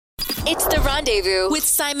It's The Rendezvous with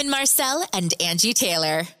Simon Marcel and Angie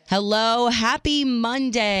Taylor. Hello, happy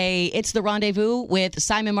Monday. It's The Rendezvous with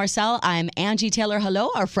Simon Marcel. I'm Angie Taylor. Hello,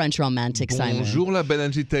 our French romantic Simon. Bonjour, la belle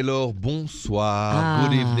Angie Taylor. Bonsoir.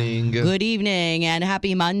 Good evening. Good evening and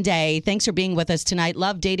happy Monday. Thanks for being with us tonight.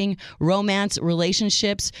 Love dating, romance,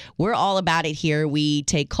 relationships. We're all about it here. We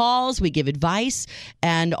take calls, we give advice,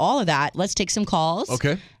 and all of that. Let's take some calls.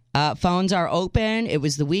 Okay. Phones are open. It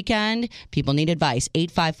was the weekend. People need advice.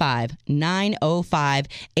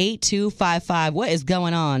 855-905-8255. What is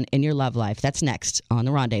going on in your love life? That's next on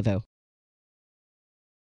The Rendezvous.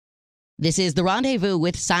 This is The Rendezvous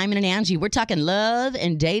with Simon and Angie. We're talking love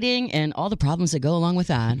and dating and all the problems that go along with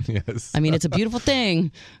that. Yes. I mean, it's a beautiful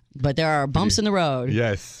thing, but there are bumps in the road.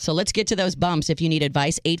 Yes. So let's get to those bumps. If you need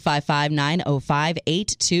advice,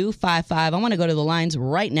 855-905-8255. I want to go to the lines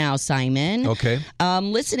right now, Simon. Okay.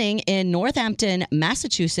 Listening in Northampton,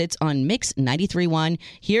 Massachusetts on Mix 93.1.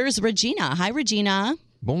 Here's Regina. Hi, Regina.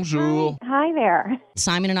 Bonjour. Hi there.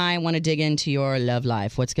 Simon and I want to dig into your love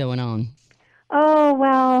life. What's going on? Oh,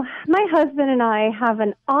 well, my husband and I have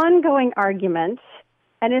an ongoing argument,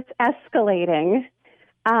 and it's escalating.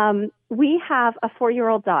 We have a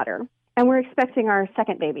 4-year-old daughter, and we're expecting our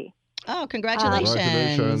second baby. Oh,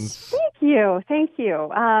 congratulations. Thank you. Feeling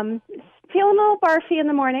a little barfy in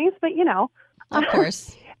the mornings, but you know. Of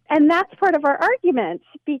course. And that's part of our argument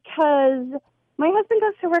because my husband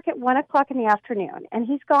goes to work at 1 o'clock in the afternoon, and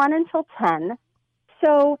he's gone until 10.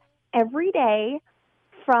 So every day,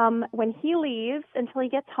 from when he leaves until he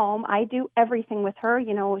gets home, I do everything with her.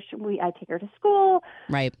 You know, I take her to school.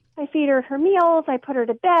 Right. I feed her her meals. I put her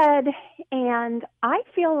to bed. And I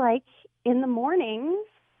feel like in the mornings,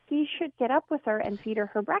 he should get up with her and feed her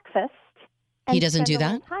her breakfast. And He doesn't do spend a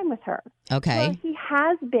that? little time with her. Okay. Well, he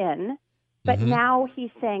has been, but now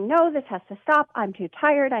he's saying, no, this has to stop. I'm too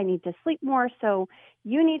tired. I need to sleep more. So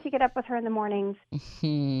you need to get up with her in the mornings.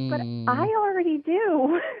 But I already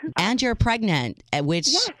do. And you're pregnant, which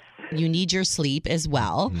Yes. you need your sleep as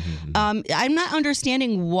well. I'm not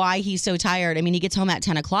understanding why he's so tired. I mean, he gets home at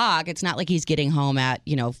 10 o'clock. It's not like he's getting home at,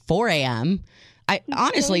 4 a.m.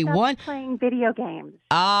 Honestly, Stays up one. playing video games.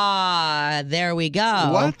 There we go.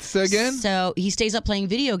 What? Say again? So he stays up playing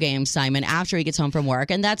video games, Simon, after he gets home from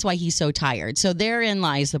work, and that's why he's so tired. So therein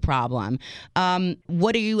lies the problem.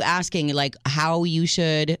 What are you asking, like how you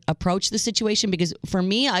should approach the situation? Because for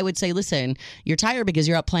me, I would say, listen, you're tired because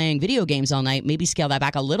you're up playing video games all night. Maybe scale that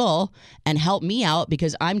back a little and help me out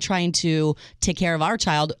because I'm trying to take care of our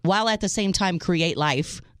child while at the same time create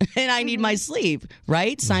life, and I need my sleep,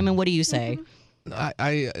 right? Simon, what do you say?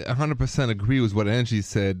 I 100% agree with what Angie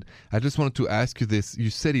said. I just wanted to ask you this. You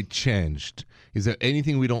said he changed. Is there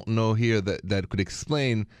anything we don't know here that could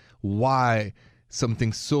explain why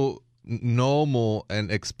something so normal and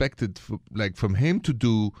expected from him to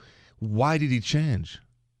do, why did he change?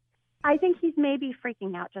 I think he's maybe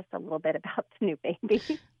freaking out just a little bit about the new baby.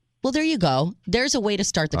 Well, there you go. There's a way to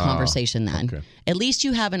start the conversation then. Okay. At least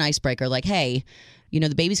you have an icebreaker like, hey,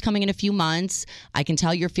 the baby's coming in a few months. I can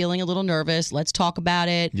tell you're feeling a little nervous. Let's talk about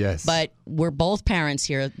it. Yes. But we're both parents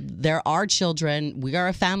here. There are children. We are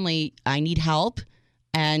a family. I need help,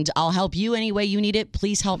 and I'll help you any way you need it.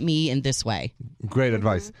 Please help me in this way. Great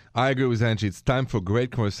advice. I agree with Angie. It's time for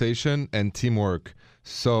great conversation and teamwork.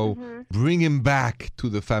 So bring him back to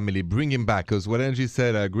the family. Bring him back. Because what Angie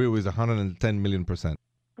said, I agree with 110 million %.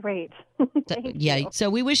 Great. Thank Yeah. you. So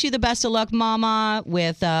we wish you the best of luck, Mama,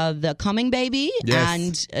 with the coming baby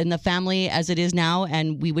Yes. and the family as it is now.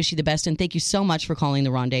 And we wish you the best. And thank you so much for calling The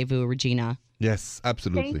Rendezvous, Regina. Yes,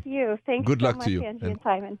 absolutely. Thank you. Thanks Good so luck much, to you. Angie and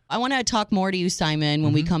Simon. I want to talk more to you, Simon,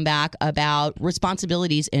 when we come back about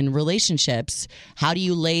responsibilities in relationships. How do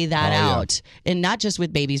you lay that out? And not just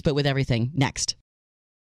with babies, but with everything. Next.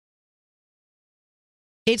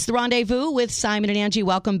 It's The Rendezvous with Simon and Angie.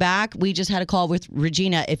 Welcome back. We just had a call with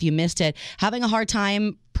Regina, if you missed it. Having a hard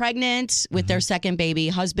time pregnant with their second baby.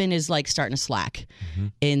 Husband is like starting to slack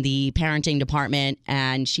in the parenting department,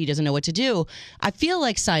 and she doesn't know what to do. I feel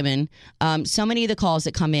like, Simon, so many of the calls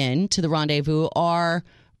that come in to The Rendezvous are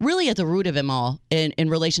really at the root of them all in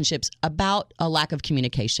relationships about a lack of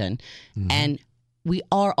communication. And we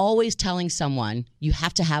are always telling someone you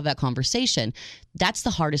have to have that conversation. That's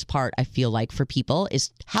the hardest part, I feel like, for people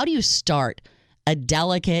is how do you start a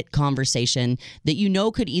delicate conversation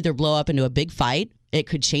that could either blow up into a big fight, it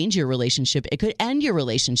could change your relationship, it could end your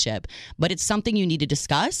relationship, but it's something you need to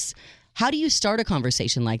discuss. How do you start a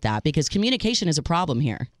conversation like that? Because communication is a problem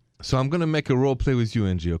here. So I'm going to make a role play with you,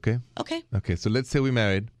 Angie, okay? Okay. Okay, so let's say we're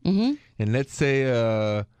married. And let's say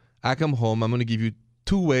I come home. I'm going to give you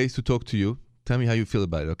 2 ways to talk to you. Tell me how you feel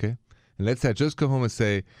about it, okay? And let's say I just come home and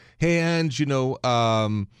say, hey, Ange,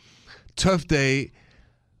 Tough day.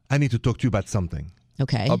 I need to talk to you about something.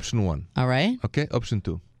 Okay. Option 1. All right. Okay. Option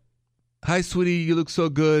 2. Hi, sweetie. You look so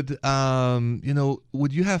good.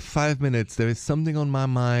 Would you have 5 minutes? There is something on my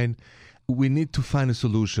mind. We need to find a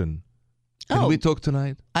solution. Can we talk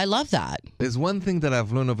tonight? I love that. There's one thing that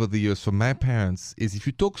I've learned over the years from my parents is if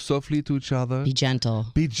you talk softly to each other, Be gentle.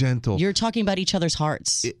 be gentle. You're talking about each other's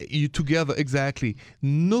hearts. You together, exactly.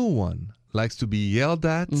 No one likes to be yelled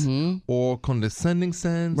at or condescending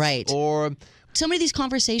sense. Right. Or So many of these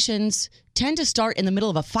conversations tend to start in the middle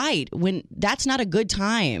of a fight when that's not a good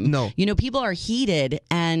time. No. People are heated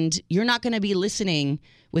and you're not going to be listening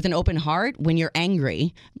with an open heart when you're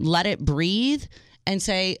angry. Let it breathe and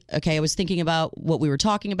say, okay, I was thinking about what we were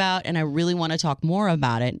talking about and I really want to talk more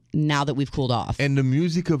about it now that we've cooled off. and the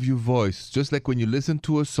music of your voice, just like when you listen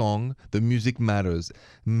to a song, the music matters.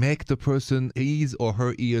 Make the person his or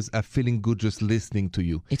her ears are feeling good just listening to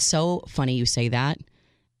you. It's so funny you say that.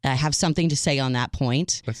 I have something to say on that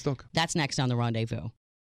point. Let's talk. That's next on The Rendezvous.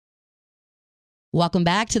 Welcome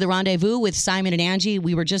back to The Rendezvous with Simon and Angie.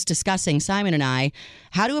 We were just discussing, Simon and I,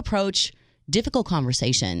 how to approach difficult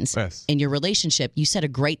conversations Yes. in your relationship. You said a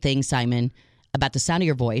great thing, Simon, about the sound of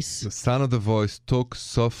your voice. The sound of the voice, talk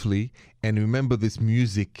softly, and remember this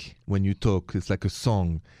music when you talk. It's like a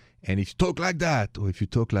song. And if you talk like that, or if you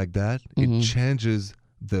talk like that, it changes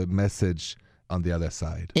the message on the other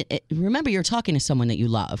side. Remember, you're talking to someone that you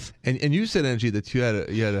love. And you said, Angie, that you had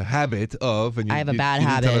a habit of, and you, I have a you- bad you didn't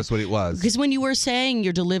habit. tell us what it was. Because when you were saying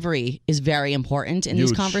your delivery is very important in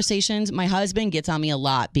these Huge. conversations, my husband gets on me a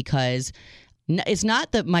lot because it's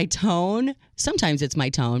not that my tone, sometimes it's my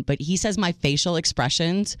tone, but he says my facial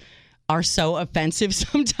expressions are so offensive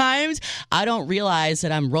sometimes. I don't realize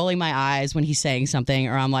that I'm rolling my eyes when he's saying something,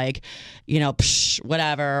 or I'm like, psh,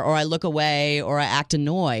 whatever, or I look away, or I act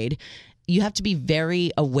annoyed. You have to be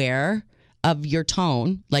very aware of your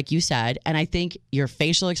tone, like you said. And I think your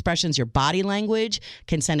facial expressions, your body language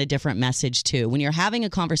can send a different message too. When you're having a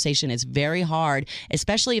conversation, it's very hard,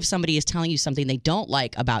 especially if somebody is telling you something they don't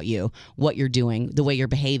like about you, what you're doing, the way you're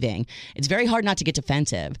behaving. It's very hard not to get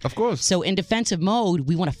defensive. Of course. So in defensive mode,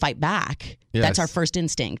 we want to fight back. Yes. That's our first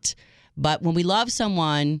instinct. But when we love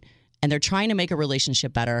someone and they're trying to make a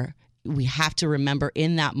relationship better, we have to remember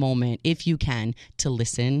in that moment, if you can, to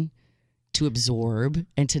listen, to absorb,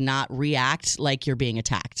 and to not react like you're being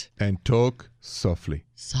attacked. And talk softly.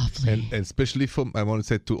 Softly. And especially I want to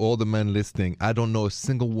say to all the men listening, I don't know a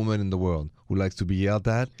single woman in the world who likes to be yelled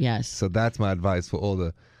at. Yes. So that's my advice for all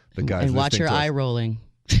the guys And watch listening your to us. eye rolling.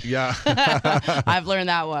 Yeah. I've learned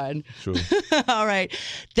that one. Sure. All right.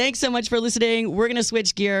 Thanks so much for listening. We're going to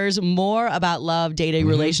switch gears. More about love, dating,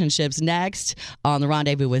 relationships next on The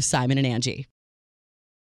Rendezvous with Simon and Angie.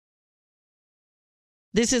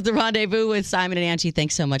 This is The Rendezvous with Simon and Angie.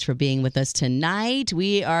 Thanks so much for being with us tonight.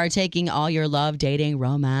 We are taking all your love, dating,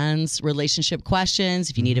 romance, relationship questions.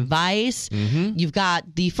 If you need advice, you've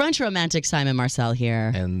got the French romantic Simon Marcel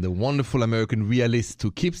here. And the wonderful American realist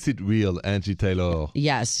who keeps it real, Angie Taylor.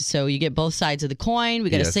 Yes, so you get both sides of the coin. We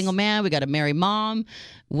got a Yes. single man, we got a married mom.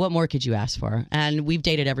 What more could you ask for? And we've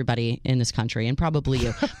dated everybody in this country, and probably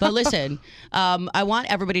you. But listen, I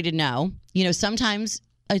want everybody to know, sometimes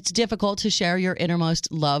it's difficult to share your innermost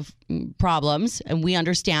love problems, and we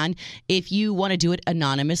understand. If you want to do it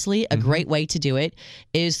anonymously, a great way to do it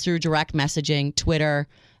is through direct messaging, Twitter,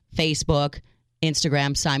 Facebook,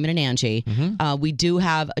 Instagram, Simon and Angie. We do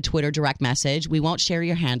have a Twitter direct message. We won't share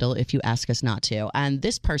your handle if you ask us not to. And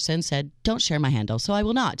this person said, don't share my handle, so I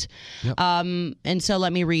will not. Yep. And so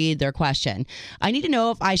let me read their question. I need to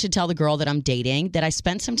know if I should tell the girl that I'm dating that I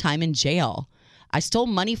spent some time in jail. I stole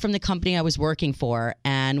money from the company I was working for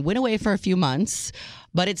and went away for a few months,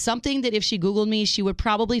 but it's something that if she Googled me, she would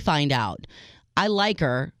probably find out. I like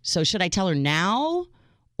her, so should I tell her now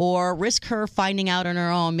or risk her finding out on her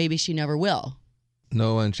own? Maybe she never will.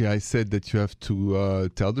 No, Angie, I said that you have to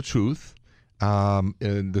tell the truth.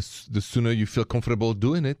 And the sooner you feel comfortable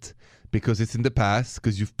doing it, because it's in the past,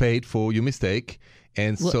 because you've paid for your mistake.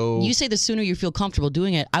 And Well, so you say the sooner you feel comfortable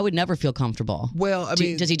doing it. I would never feel comfortable. Well, I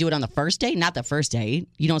mean, does he do it on the first date? Not the first date.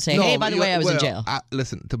 You don't say, hey, by the way, I was in jail.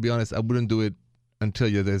 Listen, to be honest, I wouldn't do it until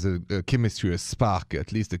there's a chemistry, a spark,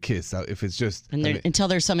 at least a kiss. If it's just Until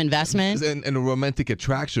there's some investment. and a romantic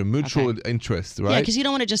attraction, mutual interest, right? Yeah, because you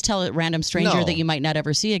don't want to just tell a random stranger No. that you might not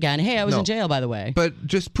ever see again, hey, I was No. in jail, by the way. But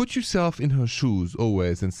just put yourself in her shoes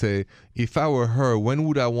always and say, if I were her, when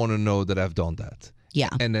would I want to know that I've done that? Yeah.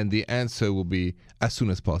 And then the answer will be as soon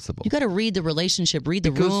as possible. You got to read the relationship, read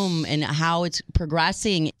the room, and how it's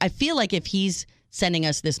progressing. I feel like if he's sending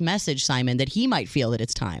us this message, Simon, that he might feel that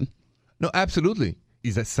it's time. No, absolutely.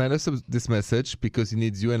 He's sent us this message because he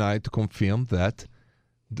needs you and I to confirm that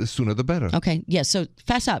the sooner the better. Okay. Yeah. So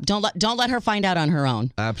fess up. Don't let her find out on her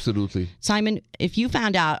own. Absolutely. Simon, if you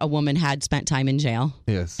found out a woman had spent time in jail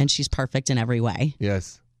Yes. and she's perfect in every way,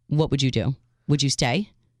 Yes. what would you do? Would you stay?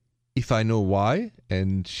 If I know why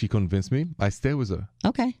and she convinced me, I stay with her.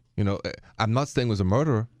 Okay. You know, I'm not staying with a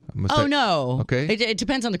murderer. Oh, no. Okay. It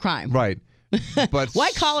depends on the crime. Right. But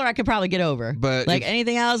White collar, I could probably get over. But like if-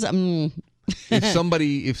 anything else,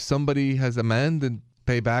 if somebody has a man, then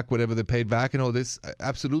pay back whatever they paid back and all this.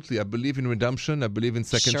 Absolutely. I believe in redemption. I believe in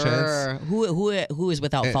second chance. sure. Who is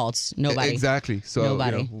without faults? Nobody. Exactly. So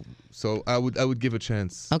Nobody. So I would give a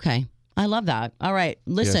chance. Okay. I love that. All right.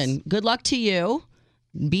 Listen, Yes. good luck to you.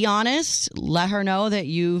 Be honest. Let her know that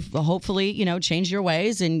you've hopefully, changed your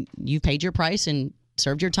ways and you've paid your price and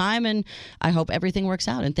served your time. And I hope everything works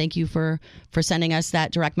out. And thank you for sending us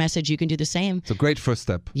that direct message. You can do the same. It's a great first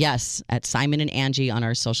step. Yes, at Simon and Angie on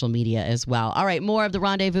our social media as well. All right. More of The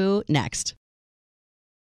Rendezvous next.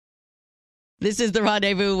 This is The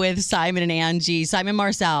Rendezvous with Simon and Angie. Simon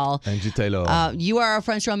Marcel. Angie Taylor. You are our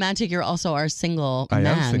French romantic. You're also our single I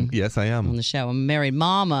man. am. Yes, I On am. the show. I'm a married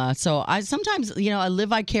mama. So I sometimes, I live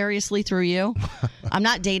vicariously through you. I'm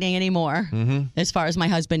not dating anymore, as far as my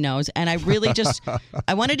husband knows. And I really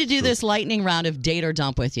I wanted to do this lightning round of date or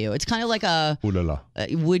dump with you. It's kind of like Ooh la la.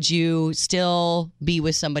 would you still be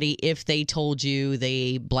with somebody if they told you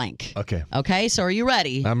they blank? Okay. Okay, so are you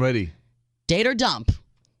ready? I'm ready. Date or dump?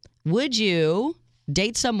 Would you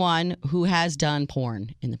date someone who has done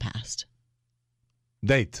porn in the past?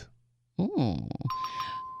 Date. Ooh.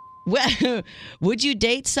 Well, would you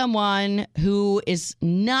date someone who is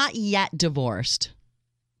not yet divorced?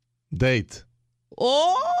 Date.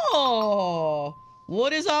 Oh,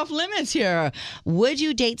 what is off limits here? Would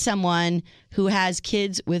you date someone who has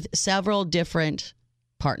kids with several different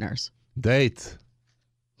partners? Date.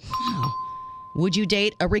 Would you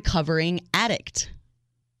date a recovering addict?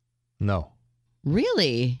 No.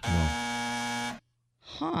 Really? No.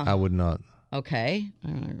 Huh. I would not. Okay.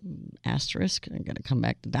 Asterisk. I'm going to come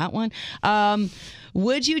back to that one.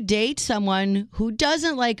 Would you date someone who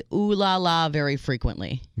doesn't like ooh la la very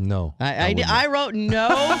frequently? No. would not. I wrote no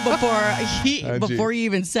Angie. before you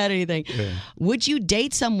even said anything. Yeah. Would you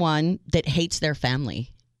date someone that hates their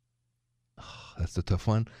family? That's a tough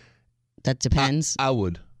one. That depends. I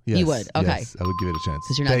would. Yes. You would? Okay. Yes, I would give it a chance.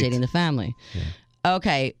 Because you're not dating the family. Yeah.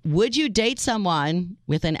 Okay. Would you date someone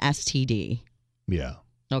with an STD? Yeah.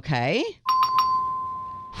 Okay.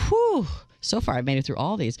 Whew. So far, I've made it through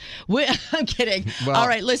all these. I'm kidding. Well- All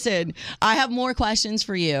right, listen. I have more questions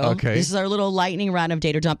for you. Okay. This is our little lightning round of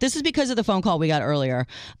date or dump. This is because of the phone call we got earlier.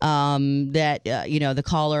 The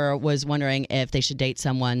caller was wondering if they should date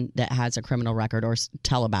someone that has a criminal record or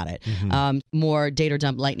tell about it. More date or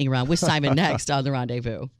dump lightning round with Simon next on The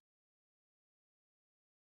Rendezvous.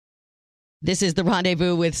 This is The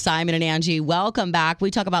Rendezvous with Simon and Angie. Welcome back. We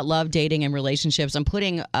talk about love, dating, and relationships. I'm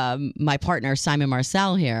putting my partner, Simon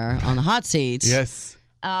Marcel, here on the hot seat. Yes.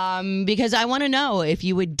 Because I want to know if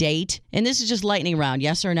you would date, and this is just lightning round,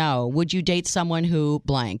 yes or no. Would you date someone who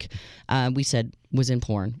blank? We said was in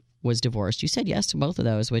porn, was divorced. You said yes to both of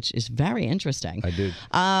those, which is very interesting. I did.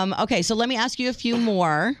 Okay, so let me ask you a few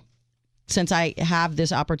more. Since I have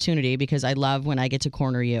this opportunity, because I love when I get to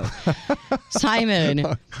corner you. Simon,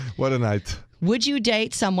 What a night. would you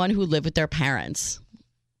date someone who lived with their parents?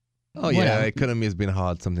 Oh, What yeah. a- Economy has been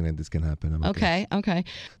hard. Something like this can happen. I'm Okay.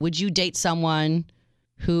 Would you date someone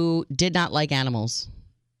who did not like animals?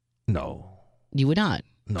 No. You would not.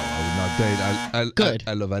 No, I would not date. Good.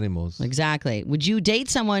 I love animals. Exactly. Would you date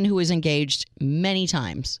someone who is engaged many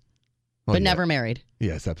times, Oh, but yeah. never married?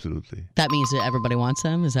 Yes, absolutely. That means that everybody wants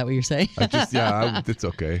them? Is that what you're saying? It's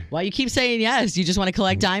okay. Why you keep saying yes? You just want to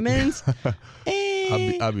collect diamonds?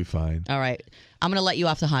 I'll be fine. All right. I'm going to let you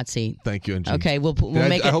off the hot seat. Thank you, Angie. Okay, we'll I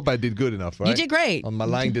make it. hope I did good enough, right? You did great. On my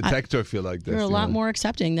lying detector, I feel like this. You're a you lot know. more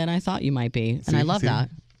accepting than I thought you might be. And I love See? that.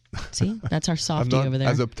 See? That's our I'm softie not over there.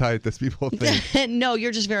 as uptight as people think. No,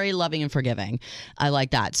 you're just very loving and forgiving. I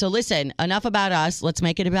like that. So listen, enough about us. Let's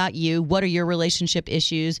make it about you. What are your relationship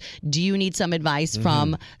issues? Do you need some advice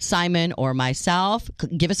from Simon or myself?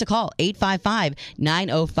 Give us a call,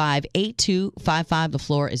 855-905-8255. The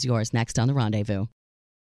floor is yours. Next on The Rendezvous.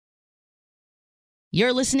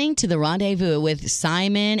 You're listening to The Rendezvous with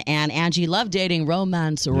Simon and Angie. Love, dating,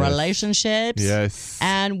 romance, relationships. Yes.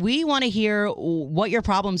 And we want to hear what your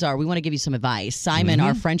problems are. We want to give you some advice. Simon,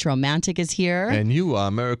 our French romantic, is here. And you are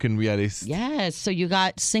American realist. Yes. So you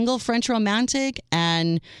got single French romantic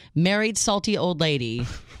and married salty old lady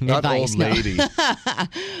Not advice. old lady.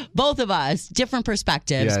 Both of us, different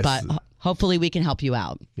perspectives, Yes. but Hopefully we can help you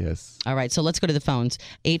out. Yes. All right, so let's go to the phones.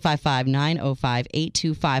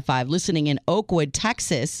 855-905-8255. Listening in Oakwood,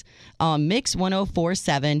 Texas on Mix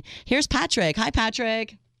 104.7. Here's Patrick. Hi,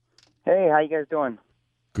 Patrick. Hey, how you guys doing?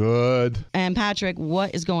 Good. And Patrick,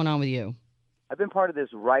 what is going on with you? I've been part of this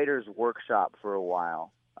writer's workshop for a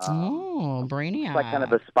while. Brainiac. It's like kind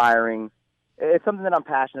of aspiring. It's something that I'm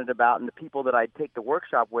passionate about, and the people that I take the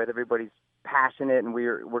workshop with, everybody's passionate, and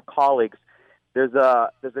we're colleagues. There's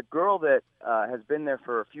a girl that has been there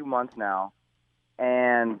for a few months now,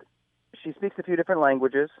 and she speaks a few different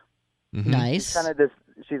languages. Mm-hmm. Nice.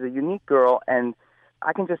 She's a unique girl, and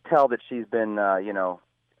I can just tell that she's been,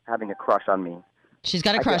 having a crush on me. She's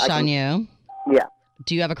got a crush on you. Yeah.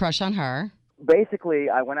 Do you have a crush on her? Basically,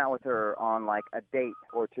 I went out with her on like a date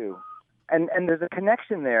or two, and there's a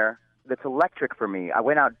connection there that's electric for me. I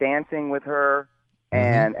went out dancing with her,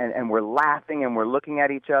 and we're laughing and we're looking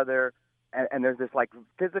at each other. And there's this like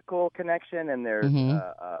physical connection, and there's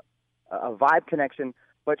a vibe connection.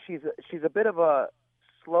 But she's a bit of a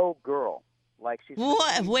slow girl. Like she's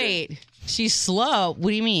what? Wait, she's slow. What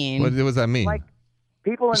do you mean? What does that mean? Like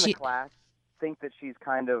people in the class think that she's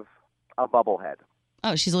kind of a bubblehead.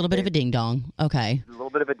 Oh, she's a little bit of a ding dong. Okay. She's a little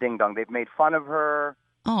bit of a ding dong. They've made fun of her.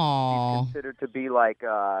 Oh. She's considered to be like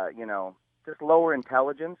just lower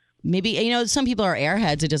intelligence. Maybe some people are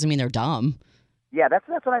airheads. It doesn't mean they're dumb. Yeah, that's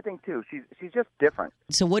what I think too. She's just different.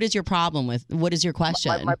 So what is your problem with? What is your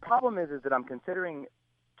question? My problem is that I'm considering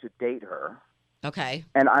to date her. Okay.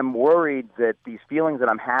 And I'm worried that these feelings that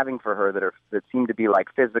I'm having for her that seem to be like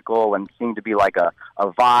physical and seem to be like a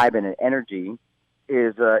vibe and an energy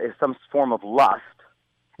is some form of lust.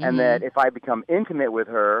 Mm-hmm. And that if I become intimate with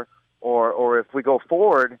her or if we go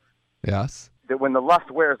forward, yes, that when the lust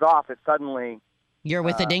wears off, it suddenly you're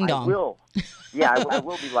with a ding dong. I will. Yeah, I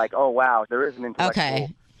will be like, oh wow, there is an intellectual. Okay.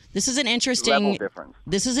 This is an interesting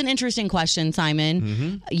question, Simon.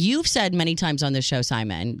 Mm-hmm. You've said many times on this show,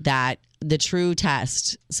 Simon, that the true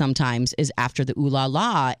test sometimes is after the ooh la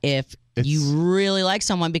la. If you really like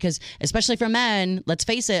someone, because especially for men, let's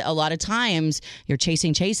face it, a lot of times you're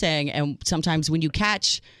chasing, and sometimes when you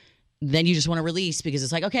catch, then you just want to release because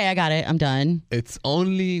it's like, okay, I got it, I'm done. It's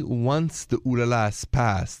only once the ooh la la is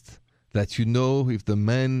passed that you know if the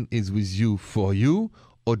man is with you for you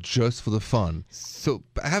or just for the fun. So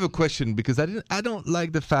I have a question because I don't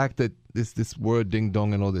like the fact that this word ding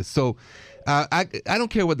dong and all this. So I don't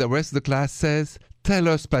care what the rest of the class says. Tell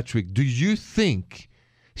us, Patrick, do you think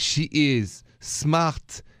she is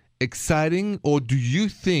smart, exciting, or do you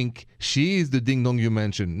think she is the ding dong you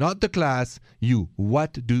mentioned? Not the class, you.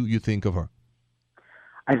 What do you think of her?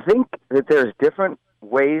 I think that there's different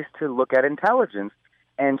ways to look at intelligence.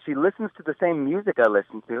 And she listens to the same music I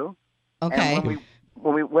listen to. Okay. And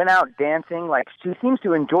when we went out dancing, like she seems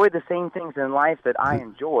to enjoy the same things in life that I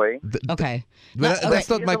enjoy. Okay. That's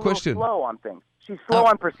not my question. She's slow on things. She's slow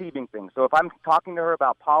on perceiving things. So if I'm talking to her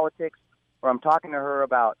about politics or I'm talking to her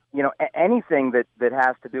about, anything that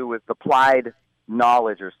has to do with applied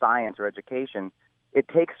knowledge or science or education, it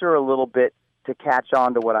takes her a little bit to catch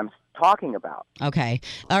on to what I'm talking about. Okay.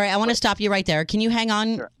 All right. I want to stop you right there. Can you hang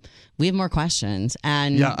on? Sure. We have more questions,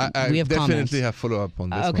 and I we have definitely comments. have follow-up on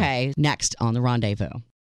this Okay. Next on The Rendezvous.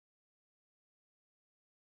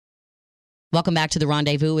 Welcome back to The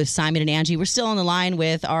Rendezvous with Simon and Angie. We're still on the line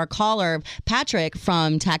with our caller, Patrick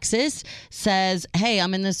from Texas. Says, hey,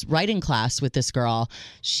 I'm in this writing class with this girl.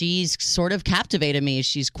 She's sort of captivated me.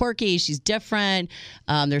 She's quirky. She's different.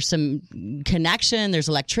 There's some connection. There's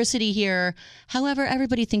electricity here. However,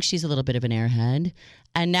 everybody thinks she's a little bit of an airhead.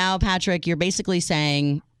 And now, Patrick, you're basically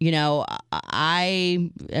saying,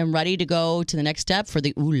 I am ready to go to the next step for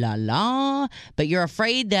the ooh la la, but you're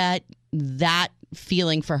afraid that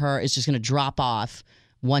feeling for her is just going to drop off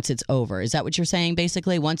once it's over. Is that what you're saying,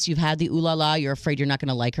 basically? Once you've had the ooh la la, you're afraid you're not going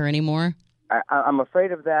to like her anymore? I'm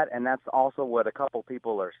afraid of that, and that's also what a couple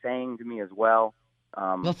people are saying to me as well.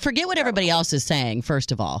 Well, forget what everybody else is saying,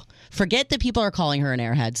 first of all. Forget that people are calling her an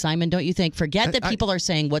airhead. Simon, don't you think? Forget that people are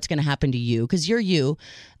saying what's going to happen to you, because you're you,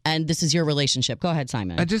 and this is your relationship. Go ahead,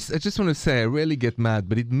 Simon. I just want to say I rarely get mad,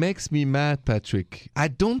 but it makes me mad, Patrick. I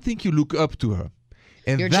don't think you look up to her.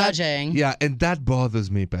 And you're judging. Yeah, and that bothers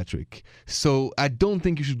me, Patrick. So I don't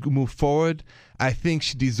think you should move forward. I think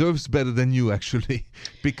she deserves better than you, actually.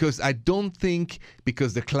 Because I don't think,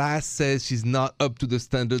 because the class says she's not up to the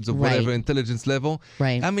standards of whatever intelligence level.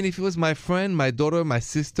 Right. I mean, if it was my friend, my daughter, my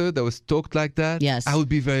sister that was talked like that, yes, I would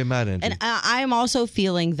be very mad at her. And I'm also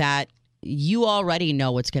feeling that you already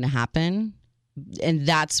know what's going to happen And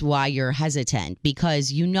that's why you're hesitant,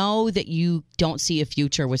 because you know that you don't see a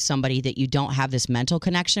future with somebody that you don't have this mental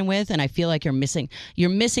connection with. And I feel like you're missing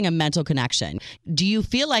a mental connection. Do you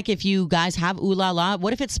feel like if you guys have ooh la la,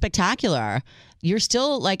 what if it's spectacular? You're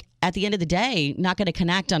still, like, at the end of the day, not going to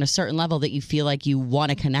connect on a certain level that you feel like you want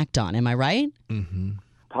to connect on. Am I right? Mm-hmm.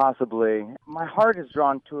 Possibly. My heart is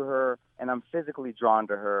drawn to her, and I'm physically drawn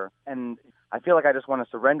to her. And I feel like I just want to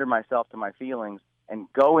surrender myself to my feelings and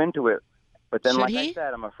go into it. But then, I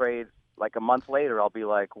said, I'm afraid, like, a month later, I'll be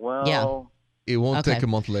like, well... Yeah. It won't take a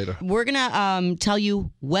month later. We're going to tell you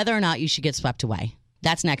whether or not you should get swept away.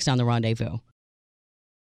 That's next on The Rendezvous.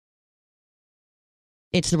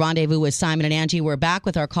 It's The Rendezvous with Simon and Angie. We're back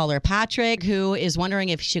with our caller, Patrick, who is wondering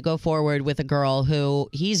if he should go forward with a girl who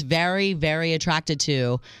he's very, very attracted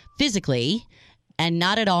to physically and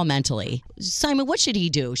not at all mentally. Simon, what should he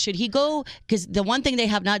do? Should he go? Because the one thing they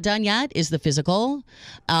have not done yet is the physical,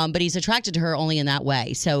 but he's attracted to her only in that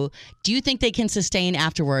way. So do you think they can sustain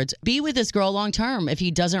afterwards? Be with this girl long term if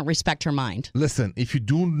he doesn't respect her mind? Listen, if you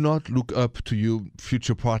do not look up to your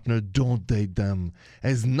future partner, don't date them.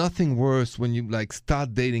 There's nothing worse when you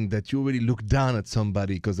start dating that you already look down at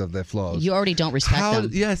somebody because of their flaws. You already don't respect them.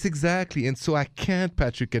 Yes, exactly. And so I can't,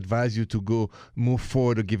 Patrick, advise you to go move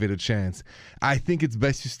forward or give it a chance. I think it's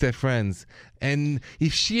best you stay friends. And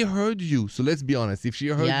if she heard you, so let's be honest, if she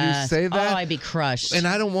heard you say that. Oh, I'd be crushed. And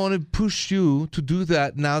I don't want to push you to do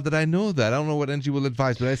that now that I know that. I don't know what Angie will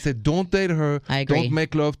advise, but I said don't date her. I agree. Don't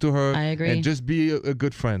make love to her. I agree. And just be a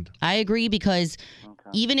good friend. I agree, because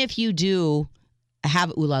even if you do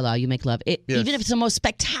have ooh la la, you make love, even if it's the most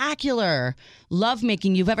spectacular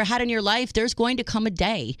lovemaking you've ever had in your life, there's going to come a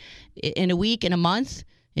day in a week, in a month,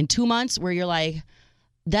 in 2 months where you're like,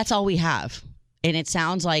 that's all we have. And it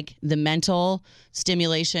sounds like the mental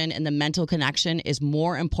stimulation and the mental connection is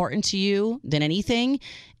more important to you than anything.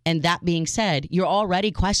 And that being said, you're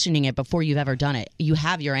already questioning it before you've ever done it. You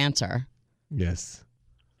have your answer. Yes.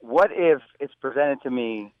 What if it's presented to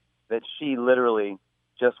me that she literally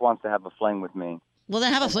just wants to have a fling with me? Well,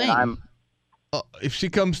 then have a fling. If she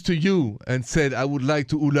comes to you and said, I would like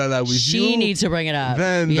to ooh la la with you. She needs to bring it up.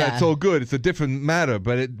 Then that's all good. It's a different matter.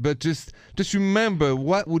 But just remember,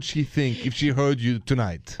 what would she think if she heard you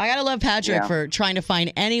tonight? I gotta love Patrick for trying to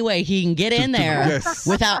find any way he can get in there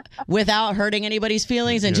without hurting anybody's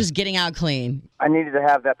feelings and just getting out clean. I needed to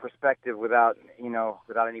have that perspective without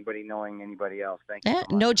anybody knowing anybody else. Thank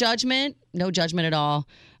you. No judgment at all.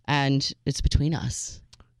 And it's between us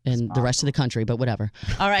and the rest of the country, but whatever.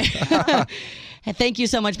 All right. Thank you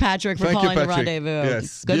so much, Patrick, for calling The Rendezvous.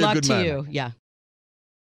 Yes. Good luck to man. you. Yeah.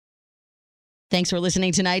 Thanks for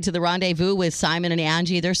listening tonight to The Rendezvous with Simon and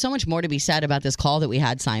Angie. There's so much more to be said about this call that we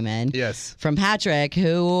had, Simon. Yes. From Patrick,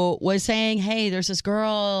 who was saying, hey, there's this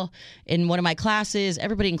girl in one of my classes.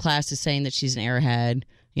 Everybody in class is saying that she's an airhead.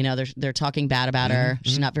 You know, they're talking bad about her.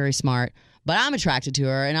 She's not very smart. But I'm attracted to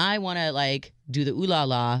her, and I want to, do the ooh la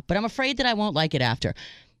la, but I'm afraid that I won't like it after.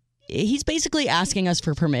 He's basically asking us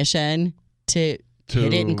for permission to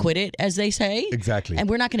hit it and quit it, as they say. Exactly. And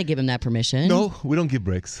we're not going to give him that permission. No, we don't give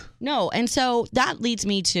breaks. No. And so that leads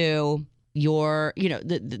me to your,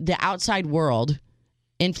 the outside world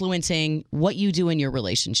influencing what you do in your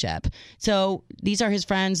relationship. So these are his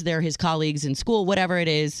friends. They're his colleagues in school, whatever it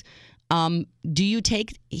is. Do you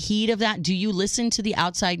take heed of that? Do you listen to the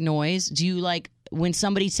outside noise? Do you when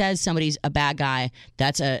somebody says somebody's a bad guy,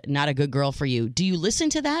 that's not a good girl for you? Do you listen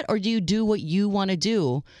to that, or do you do what you want to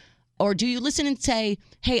do? Or do you listen and say,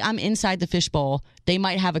 hey, I'm inside the fishbowl. They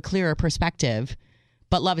might have a clearer perspective,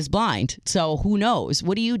 but love is blind. So who knows?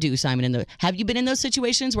 What do you do, Simon? Have you been in those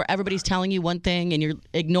situations where everybody's telling you one thing and you're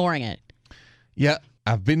ignoring it? Yeah,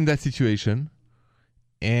 I've been in that situation.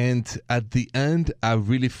 And at the end, I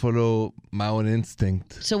really follow my own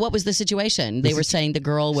instinct. So what was the situation? They were saying the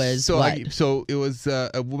girl was what? So it was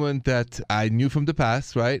a woman that I knew from the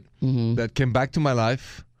past, right? Mm-hmm. That came back to my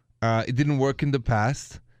life. It didn't work in the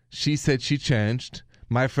past. She said she changed.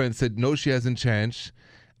 My friend said, no, she hasn't changed.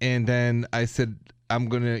 And then I said, I'm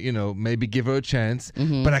going to, maybe give her a chance.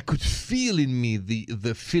 Mm-hmm. But I could feel in me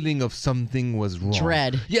the feeling of something was wrong.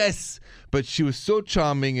 Dread. Yes. But she was so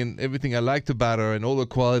charming and everything I liked about her and all the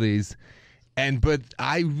qualities. But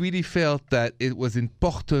I really felt that it was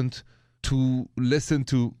important to listen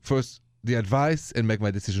to first the advice and make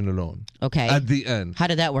my decision alone. Okay. At the end. How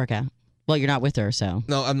did that work out? Well, you're not with her, so.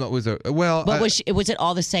 No, I'm not with her. Well, but was it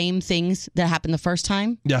all the same things that happened the first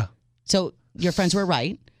time? Yeah. So your friends were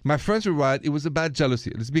right. My friends were right. It was about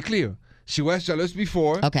jealousy. Let's be clear. She was jealous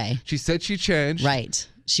before. Okay. She said she changed. Right.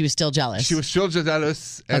 She was still jealous. She was still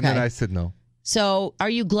jealous, and then I said no. So are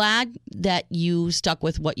you glad that you stuck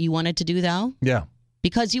with what you wanted to do, though? Yeah.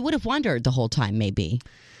 Because you would have wondered the whole time, maybe.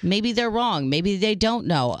 Maybe they're wrong. Maybe they don't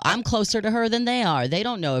know. I'm closer to her than they are. They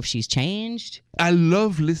don't know if she's changed. I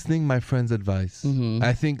love listening my friends' advice. Mm-hmm.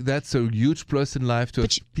 I think that's a huge plus in life to have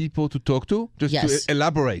people to talk to, just Yes. to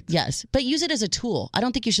elaborate. Yes, but use it as a tool. I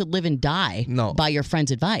don't think you should live and die by your friend's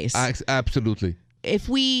advice. Absolutely. If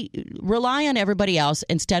we rely on everybody else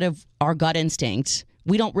instead of our gut instinct,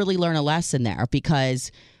 we don't really learn a lesson there,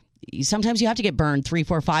 because sometimes you have to get burned 3,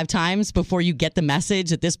 4, 5 times before you get the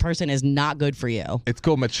message that this person is not good for you. It's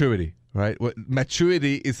called maturity, right?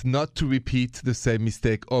 Maturity is not to repeat the same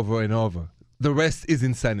mistake over and over. The rest is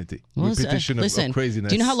insanity. Repetition of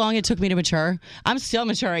craziness. Do you know how long it took me to mature? I'm still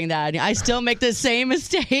maturing that. I still make the same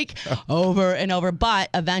mistake over and over.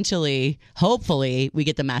 But eventually, hopefully, we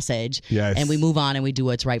get the message. Yes. And we move on and we do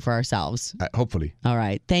what's right for ourselves. Hopefully. All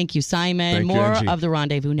right. Thank you, Simon. Thank you, More Angie. of The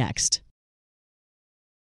Rendezvous next.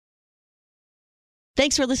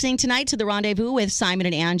 Thanks for listening tonight to The Rendezvous with Simon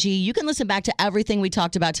and Angie. You can listen back to everything we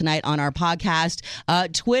talked about tonight on our podcast.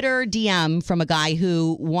 Twitter DM from a guy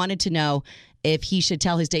who wanted to know if he should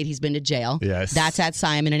tell his date he's been to jail. Yes. That's at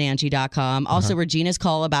simonandangie.com. Also, Regina's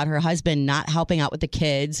call about her husband not helping out with the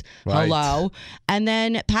kids. Right. Hello. And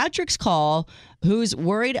then Patrick's call, who's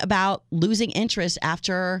worried about losing interest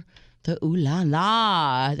after the ooh la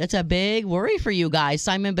la. That's a big worry for you guys,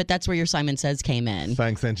 Simon, but that's where your Simon Says came in.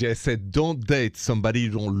 Thanks, Angie. I said, don't date somebody you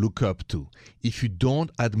don't look up to. If you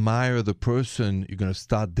don't admire the person you're going to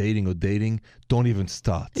start dating or dating, don't even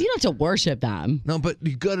start. You don't have to worship them. No, but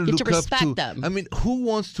you got to You have look to up respect to them. I mean, who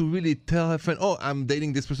wants to really tell a friend, oh, I'm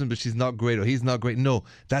dating this person, but she's not great or he's not great? No,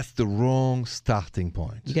 that's the wrong starting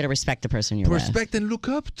point. You got to respect the person you're with. Respect and look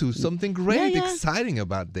up to something great, Yeah. exciting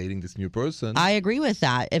about dating this new person. I agree with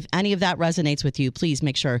that. If any of that resonates with you, please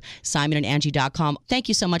make sure simonandangie.com. Thank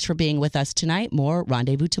you so much for being with us tonight. More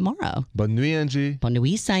Rendezvous tomorrow. Bonne nuit, Angie. Bonne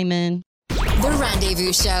nuit, Simon. The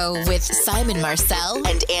Rendezvous Show with Simon Marcel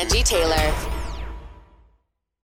and Angie Taylor.